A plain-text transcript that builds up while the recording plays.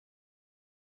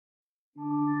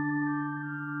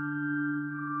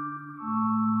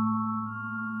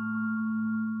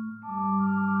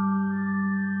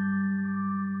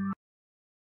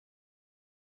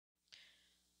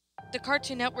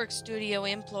Cartoon Network studio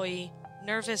employee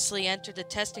nervously entered the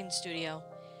testing studio.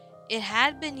 It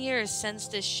had been years since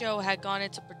this show had gone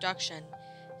into production,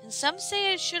 and some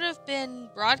say it should have been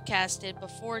broadcasted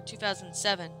before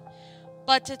 2007,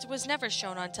 but it was never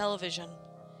shown on television.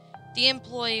 The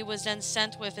employee was then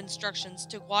sent with instructions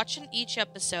to watch each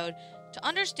episode to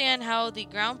understand how the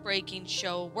groundbreaking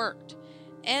show worked,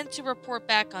 and to report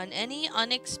back on any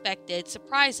unexpected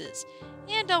surprises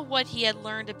and on what he had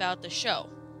learned about the show.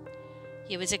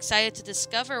 He was excited to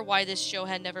discover why this show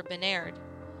had never been aired.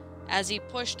 As he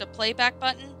pushed the playback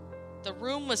button, the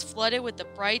room was flooded with the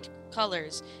bright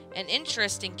colors and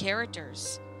interesting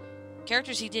characters.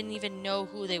 Characters he didn't even know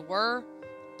who they were,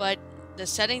 but the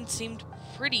setting seemed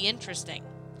pretty interesting.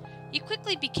 He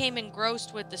quickly became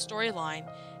engrossed with the storyline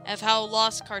of how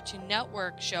Lost Cartoon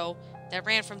Network show that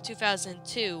ran from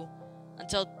 2002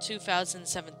 until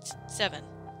 2007.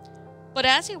 But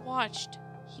as he watched,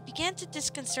 he began to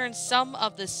discern some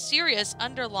of the serious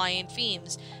underlying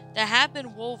themes that have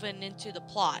been woven into the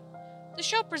plot. The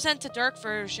show presents a dark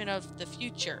version of the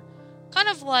future, kind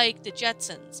of like the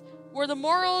Jetsons, where the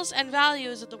morals and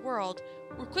values of the world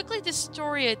were quickly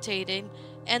deteriorating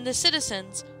and the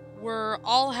citizens were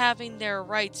all having their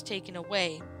rights taken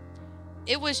away.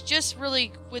 It was just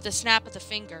really with a snap of the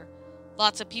finger.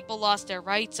 Lots of people lost their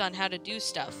rights on how to do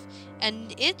stuff,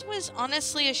 and it was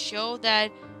honestly a show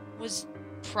that was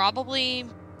probably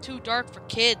too dark for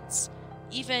kids,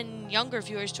 even younger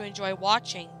viewers, to enjoy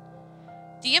watching.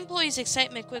 The employee's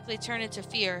excitement quickly turned into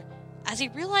fear as he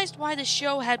realized why the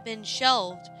show had been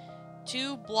shelved,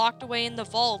 blocked away in the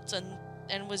vault,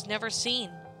 and was never seen.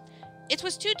 It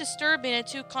was too disturbing and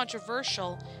too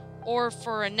controversial, or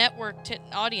for a network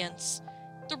audience.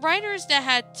 The writers that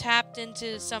had tapped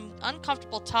into some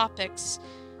uncomfortable topics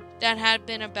that had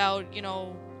been about,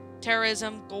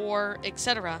 terrorism, gore,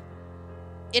 etc.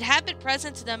 It had been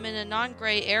present to them in the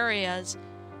non-gray areas,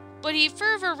 but he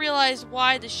further realized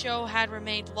why the show had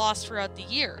remained lost throughout the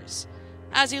years.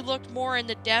 As he looked more in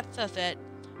the depth of it,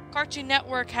 Cartoon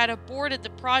Network had aborted the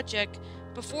project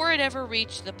before it ever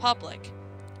reached the public.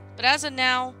 But as of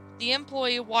now, the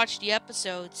employee watched the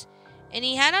episodes, and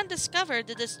he had undiscovered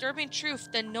the disturbing truth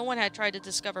that no one had tried to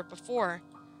discover before.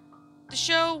 The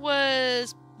show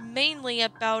was mainly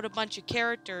about a bunch of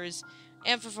characters,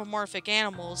 anthropomorphic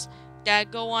animals,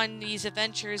 that go on these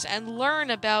adventures and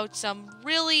learn about some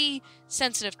really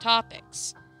sensitive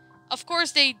topics. Of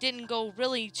course, they didn't go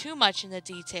really too much into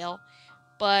detail,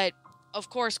 but of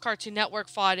course Cartoon Network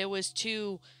thought it was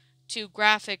too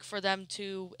graphic for them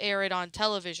to air it on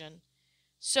television.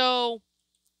 So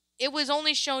it was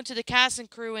only shown to the cast and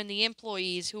crew and the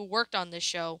employees who worked on this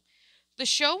show. The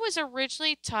show was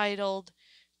originally titled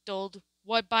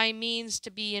What By Means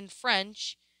to Be in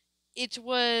French. It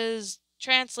was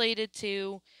translated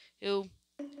to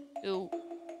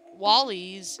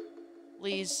Wally's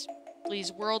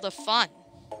World of Fun.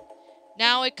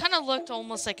 Now, it kind of looked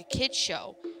almost like a kid's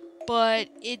show, but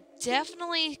it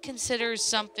definitely considers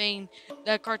something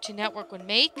that Cartoon Network would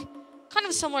make, kind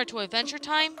of similar to Adventure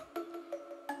Time.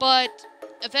 But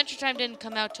Adventure Time didn't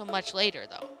come out till much later,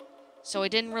 though, so it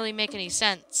didn't really make any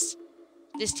sense.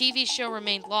 This TV show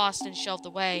remained lost and shelved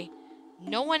away.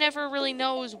 No one ever really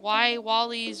knows why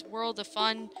Wally's World of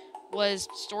Fun was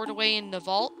stored away in the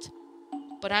vault,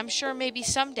 but I'm sure maybe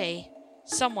someday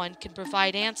someone can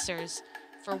provide answers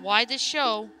for why this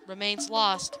show remains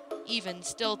lost even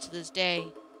still to this day.